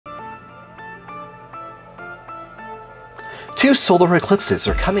Two solar eclipses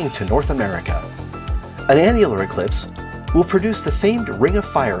are coming to North America. An annular eclipse will produce the famed Ring of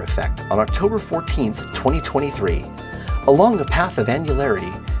Fire effect on October 14, 2023, along a path of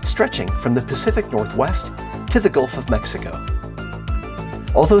annularity stretching from the Pacific Northwest to the Gulf of Mexico.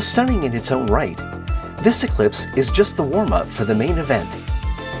 Although stunning in its own right, this eclipse is just the warm-up for the main event,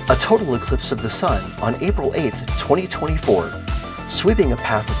 a total eclipse of the Sun on April 8, 2024, sweeping a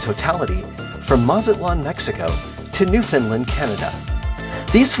path of totality from Mazatlan, Mexico to Newfoundland, Canada.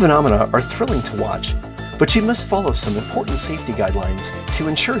 These phenomena are thrilling to watch, but you must follow some important safety guidelines to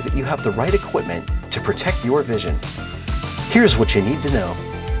ensure that you have the right equipment to protect your vision. Here's what you need to know.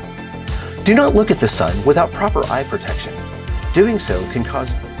 Do not look at the Sun without proper eye protection. Doing so can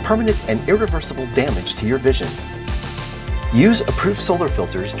cause permanent and irreversible damage to your vision. Use approved solar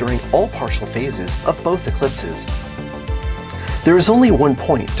filters during all partial phases of both eclipses. There is only one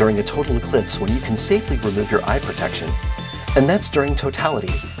point during a total eclipse when you can safely remove your eye protection, and that's during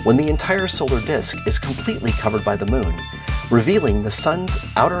totality, when the entire solar disk is completely covered by the moon, revealing the Sun's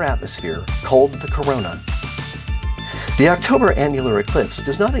outer atmosphere called the corona. The October annular eclipse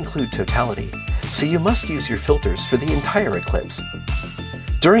does not include totality, so you must use your filters for the entire eclipse.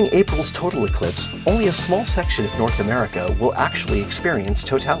 During April's total eclipse, only a small section of North America will actually experience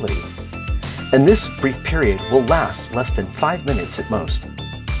totality, and this brief period will last less than 5 minutes at most.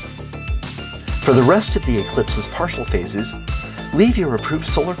 For the rest of the eclipse's partial phases, leave your approved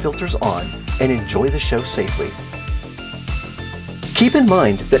solar filters on and enjoy the show safely. Keep in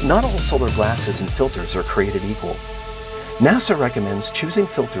mind that not all solar glasses and filters are created equal. NASA recommends choosing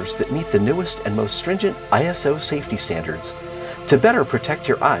filters that meet the newest and most stringent ISO safety standards to better protect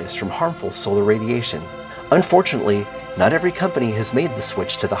your eyes from harmful solar radiation. Unfortunately, not every company has made the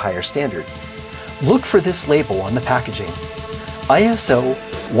switch to the higher standard. Look for this label on the packaging: ISO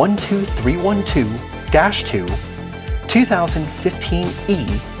 12312-2 2015E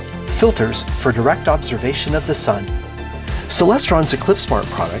Filters for Direct Observation of the Sun. Celestron's EclipSmart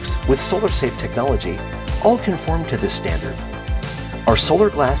products with Solar Safe technology all conform to this standard. Our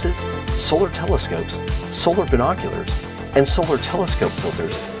solar glasses, solar telescopes, solar binoculars, and solar telescope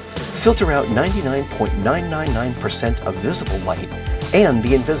filters filter out 99.999% of visible light and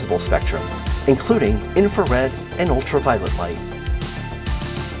the invisible spectrum, including infrared and ultraviolet light.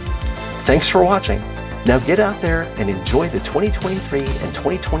 Thanks for watching. Now get out there and enjoy the 2023 and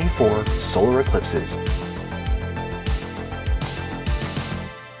 2024 solar eclipses.